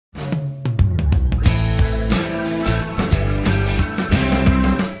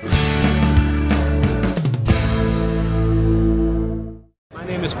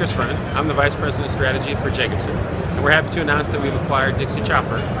Chris Vernon. I'm the Vice President of Strategy for Jacobsen, and we're happy to announce that we've acquired Dixie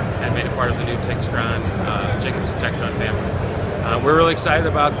Chopper and made it part of the new Textron, Jacobsen Textron family. We're really excited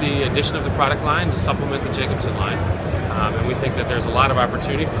about the addition of the product line to supplement the Jacobsen line, and we think that there's a lot of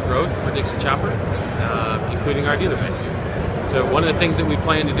opportunity for growth for Dixie Chopper, including our dealer base. So one of the things that we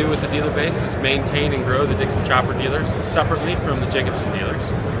plan to do with the dealer base is maintain and grow the Dixie Chopper dealers separately from the Jacobsen dealers.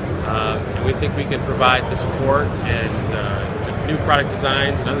 And we think we can provide the support and new product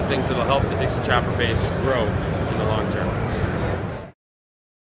designs and other things that will help the Dixie Chopper base grow in the long term.